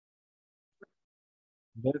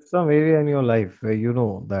There's some area in your life where you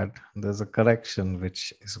know that there's a correction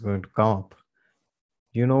which is going to come up.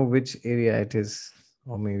 You know which area it is,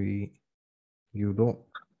 or maybe you don't,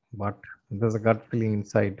 but there's a gut feeling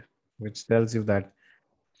inside which tells you that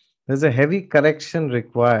there's a heavy correction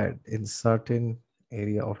required in certain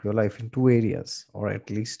area of your life, in two areas, or at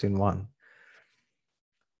least in one.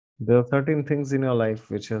 There are certain things in your life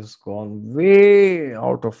which has gone way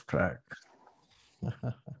out of track.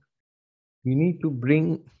 You need to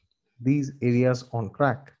bring these areas on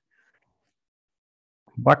track,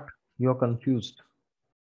 but you're confused.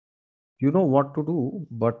 You know what to do,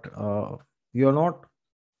 but you're not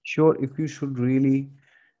sure if you should really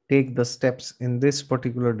take the steps in this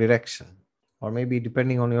particular direction. Or maybe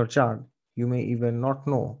depending on your chart, you may even not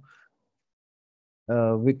know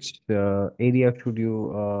which area should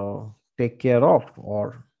you take care of,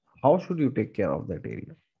 or how should you take care of that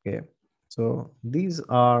area. Okay, so these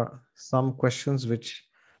are some questions which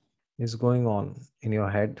is going on in your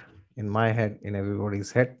head, in my head, in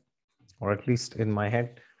everybody's head, or at least in my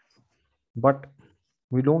head, but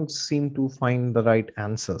we don't seem to find the right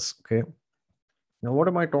answers. Okay, now what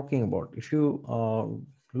am I talking about? If you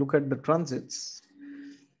look at the transits,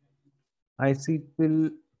 I see till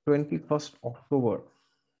 21st October,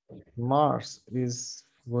 Mars is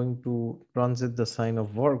going to transit the sign of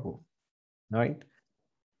Virgo, right?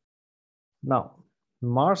 Now,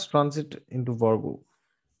 Mars transit into Virgo.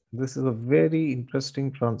 This is a very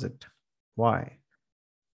interesting transit. Why?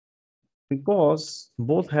 Because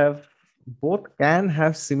both can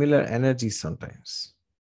have similar energies sometimes.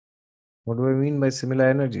 What do I mean by similar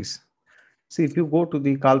energies? See, if you go to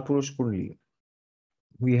the Kalpurush Kundli,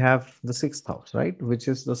 we have the sixth house, right? Which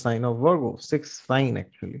is the sign of Virgo, sixth sign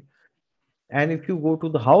actually. And if you go to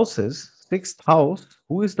the houses, sixth house,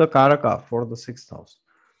 who is the Karaka for the sixth house?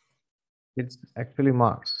 It's actually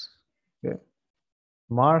Mars. Okay.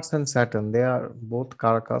 Mars and Saturn, they are both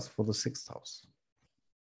Karakas for the sixth house.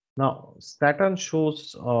 Now, Saturn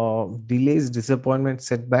shows delays, disappointment,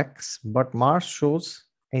 setbacks, but Mars shows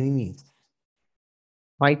enemies,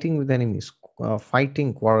 fighting with enemies,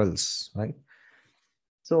 fighting quarrels, right?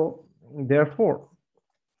 So, therefore,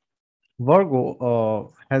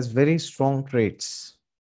 Virgo has very strong traits.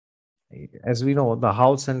 As we know, the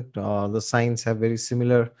house and the signs have very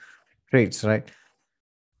similar traits, right?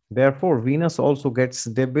 Therefore, Venus also gets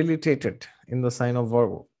debilitated in the sign of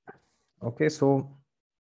Virgo. Okay, so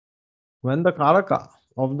when the Karaka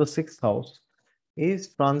of the sixth house is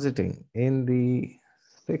transiting in the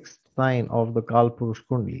sixth sign of the Kalpurush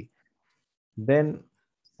Kundli, then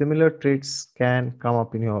similar traits can come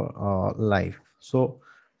up in your life. So,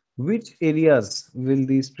 which areas will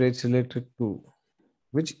these traits related to?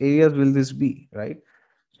 Which areas will this be, right?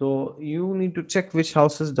 So, you need to check which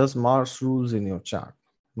houses does Mars rules in your chart.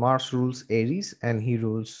 Mars rules Aries and he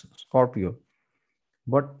rules Scorpio.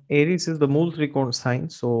 But Aries is the Mool Trikona sign,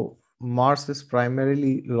 so Mars is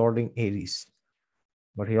primarily lording Aries,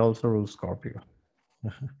 but he also rules Scorpio.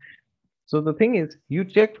 So the thing is, you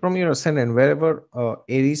check from your ascendant wherever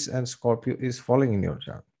Aries and Scorpio is falling in your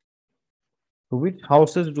chart. So which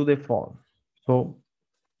houses do they fall? So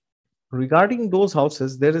regarding those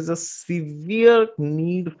houses, there is a severe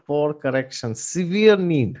need for correction, severe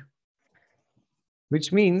need,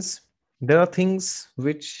 which means there are things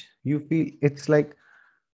which you feel it's like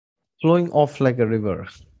flowing off like a river.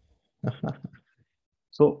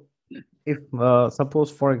 So if suppose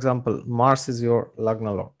for example Mars is your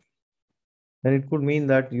lagna lord, then it could mean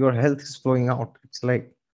that your health is flowing out. It's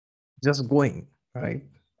like just going, right?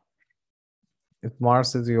 If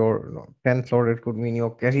Mars is your 10th lord, it could mean your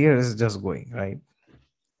career is just going, right?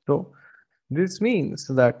 So this means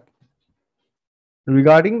that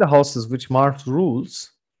regarding the houses which Mars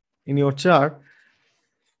rules in your chart,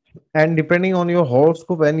 and depending on your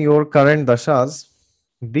horoscope and your current dashas,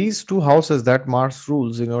 these two houses that Mars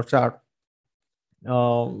rules in your chart,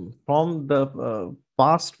 from the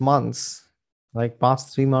past months, like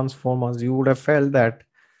past 3 months, 4 months, you would have felt that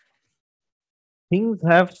things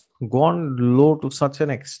have gone low to such an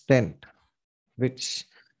extent which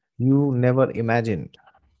you never imagined.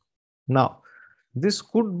 Now, this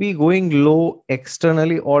could be going low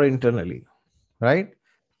externally or internally, right?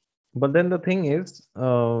 But then the thing is,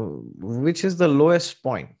 which is the lowest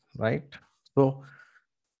point, right? So,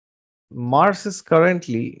 Mars is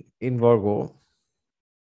currently in Virgo.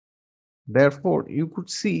 Therefore, you could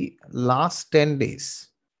see last 10 days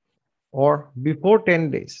or before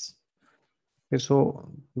 10 days. Okay, so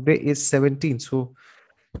today is 17. So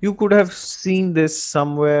you could have seen this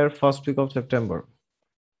somewhere first week of September.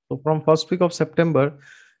 So from first week of September,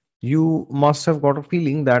 you must have got a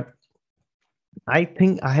feeling that I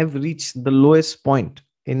think I have reached the lowest point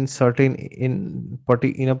in certain in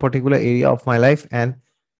a particular area of my life, and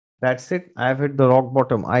that's it. I've hit the rock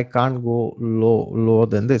bottom. I can't go lower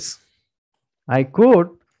than this. I could,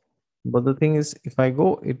 but the thing is, if I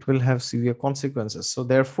go, it will have severe consequences. So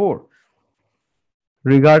therefore,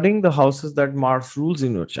 regarding the houses that Mars rules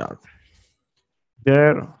in your chart,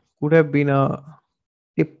 there could have been a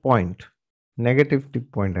tip point, negative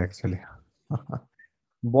tip point actually.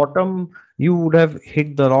 Bottom, you would have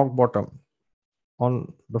hit the rock bottom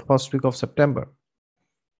on the first week of September.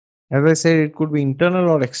 As I said, it could be internal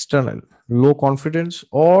or external, low confidence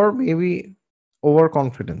or maybe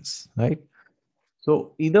overconfidence, right?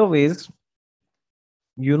 So either ways,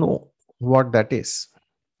 you know what that is.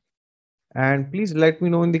 And please let me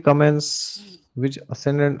know in the comments which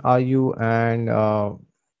ascendant are you, and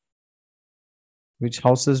which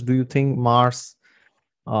houses do you think Mars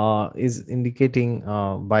is indicating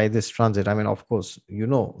by this transit. I mean, of course, you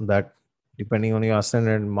know that depending on your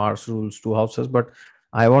ascendant, Mars rules two houses, but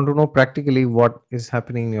I want to know practically what is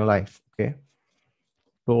happening in your life, okay?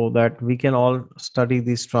 So that we can all study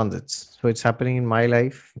these transits. So it's happening in my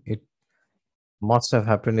life. It must have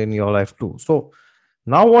happened in your life too. So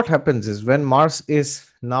now what happens is when Mars is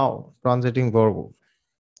now transiting Virgo,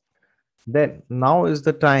 then now is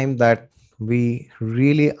the time that we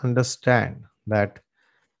really understand that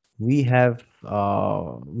we have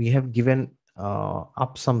given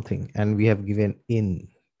up something and we have given in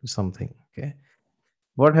to something. Okay,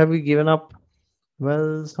 what have we given up?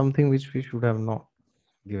 Well, something which we should have not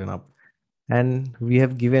given up, and we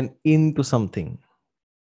have given in to something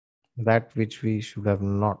that which we should have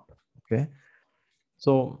not. Okay,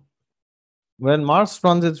 so when Mars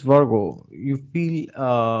transits Virgo, you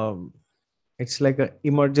feel it's like an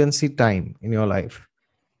emergency time in your life,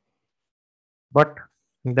 but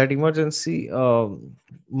that emergency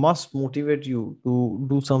must motivate you to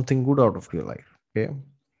do something good out of your life. Okay,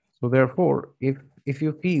 so therefore, if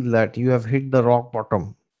you feel that you have hit the rock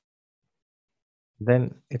bottom,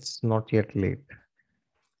 then it's not yet late.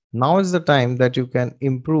 Now is the time that you can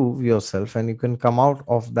improve yourself and you can come out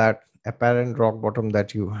of that apparent rock bottom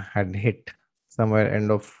that you had hit somewhere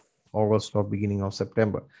end of August or beginning of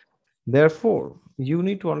September. Therefore, you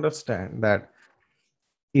need to understand that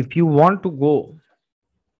if you want to go,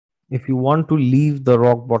 if you want to leave the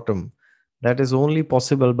rock bottom, that is only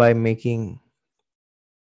possible by making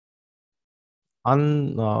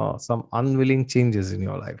some unwilling changes in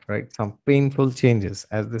your life, right? Some painful changes,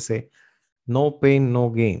 as they say, no pain, no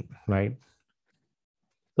gain, right?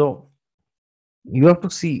 So you have to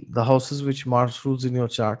see the houses which Mars rules in your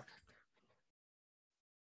chart.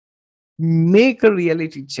 Make a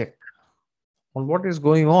reality check on what is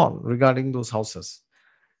going on regarding those houses.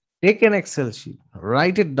 Take an Excel sheet,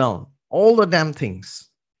 write it down, all the damn things.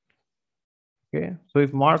 Okay. So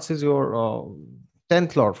if Mars is your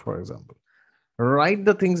 10th lord, for example, write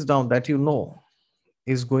the things down that you know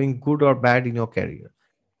is going good or bad in your career.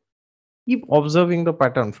 Keep observing the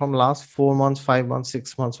pattern from last 4 months, 5 months,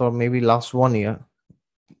 6 months, or maybe last 1 year.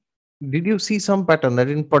 Did you see some pattern that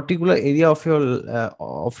in particular area of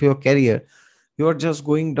your career you are just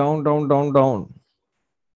going down, down, down, down,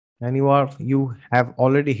 and you have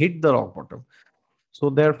already hit the rock bottom? So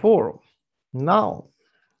therefore, now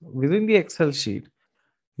within the Excel sheet,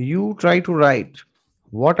 you try to write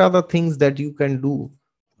what are the things that you can do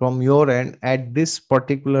from your end at this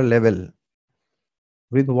particular level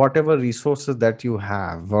with whatever resources that you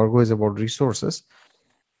have. Virgo is about resources.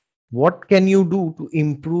 What can you do to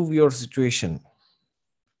improve your situation?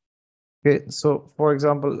 Okay, so for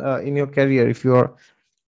example, in your career, if you are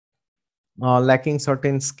lacking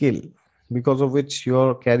certain skill because of which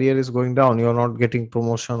your career is going down, you are not getting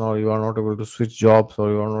promotion, or you are not able to switch jobs, or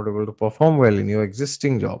you are not able to perform well in your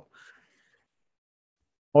existing job,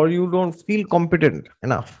 or you don't feel competent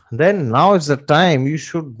enough, then now is the time you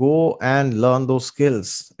should go and learn those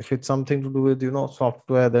skills. If it's something to do with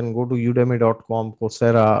software, then go to udemy.com,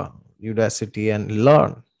 Coursera, Udacity, and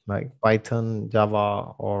learn like Python,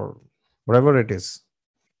 Java, or whatever it is,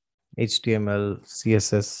 HTML,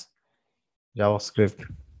 CSS, JavaScript.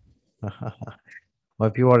 Or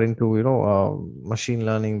if you are into machine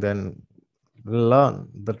learning, then learn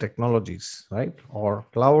the technologies, right? Or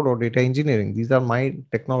cloud or data engineering. These are my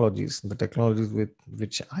technologies, the technologies with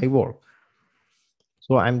which I work.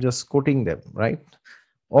 So I'm just quoting them, right?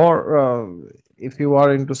 Or if you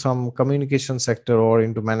are into some communication sector or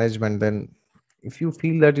into management, then if you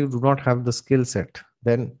feel that you do not have the skill set,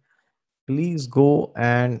 then please go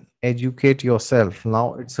and educate yourself.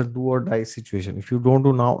 Now it's a do or die situation. If you don't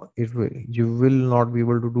do now, you will not be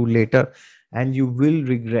able to do later, and you will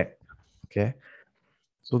regret. Okay.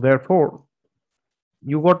 So therefore,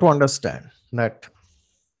 You got to understand that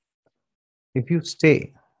if you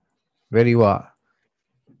stay where you are,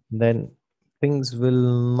 then things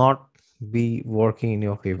will not be working in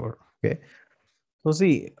your favor. Okay. So,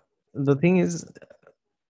 see, the thing is,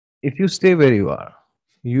 if you stay where you are,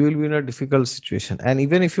 you will be in a difficult situation. And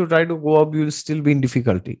even if you try to go up, you will still be in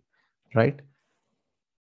difficulty, right?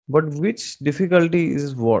 But which difficulty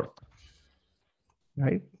is worth,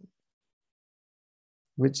 right?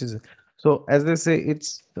 Which is so, as they say,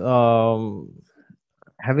 it's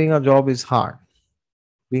having a job is hard.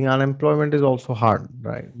 Being unemployment is also hard,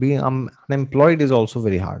 right? Being unemployed is also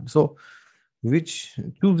very hard. So, which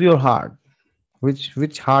choose your hard?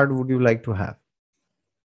 Which hard would you like to have?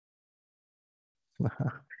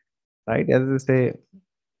 Right? As they say,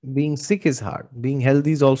 being sick is hard. Being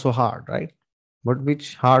healthy is also hard, right? But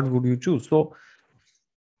which hard would you choose? So,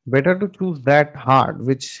 better to choose that hard,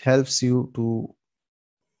 which helps you to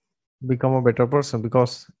become a better person.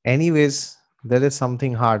 Because, anyways, there is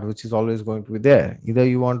something hard which is always going to be there. Either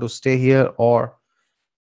you want to stay here or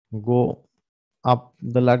go up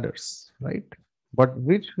the ladders, right? But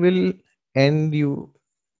which will end you,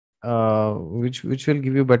 which will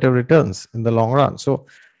give you better returns in the long run. So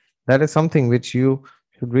that is something which you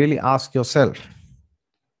should really ask yourself.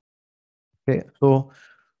 Okay, so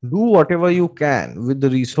do whatever you can with the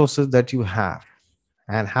resources that you have,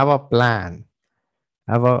 and have a plan.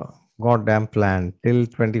 Have a goddamn plan till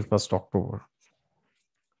 21st October.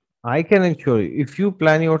 I can ensure you, if you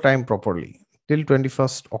plan your time properly till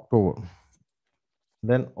 21st October,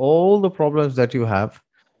 then all the problems that you have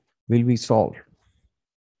will be solved.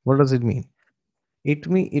 What does it mean?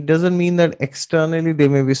 It doesn't mean that externally they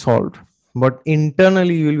may be solved, but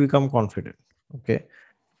internally you will become confident. Okay.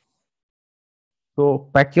 So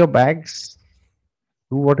pack your bags,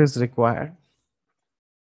 do what is required.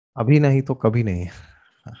 Abhi nahi to kabhi nahi.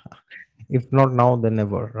 If not now, then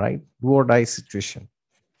never, right? Do or die situation.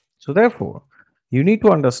 So therefore, you need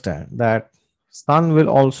to understand that Sun will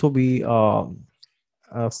also be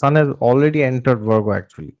Sun has already entered Virgo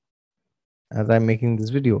actually, as I'm making this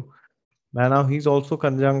video. And now he's also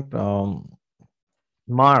conjunct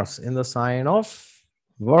Mars in the sign of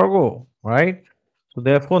Virgo, right? So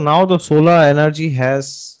therefore, now the solar energy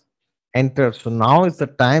has entered. So now is the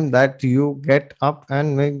time that you get up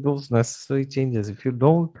and make those necessary changes. If you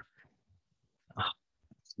don't,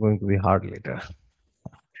 it's going to be hard later.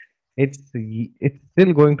 It's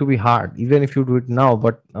still going to be hard, even if you do it now.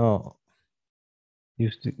 But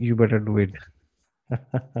you better do it.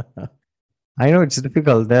 I know it's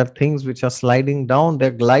difficult. There are things which are sliding down,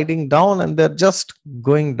 they're gliding down, and they're just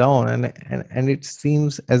going down, and it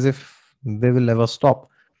seems as if they will never stop.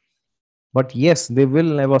 But yes, they will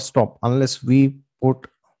never stop unless we put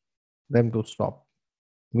them to stop.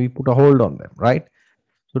 We put a hold on them, right?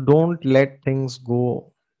 So don't let things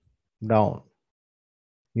go down.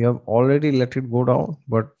 You have already let it go down,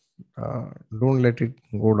 but don't let it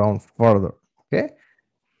go down further. Okay.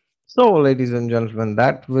 So, ladies and gentlemen,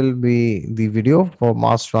 that will be the video for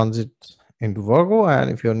Mars transit into Virgo. And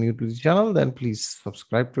if you're new to the channel, then please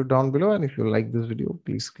subscribe to it down below. And if you like this video,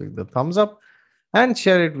 please click the thumbs up and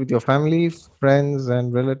share it with your family, friends,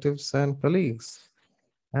 and relatives and colleagues.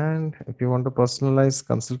 And if you want a personalized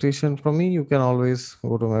consultation from me, you can always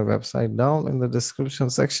go to my website down in the description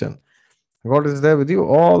section. God is there with you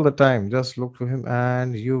all the time. Just look to Him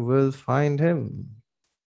and you will find Him.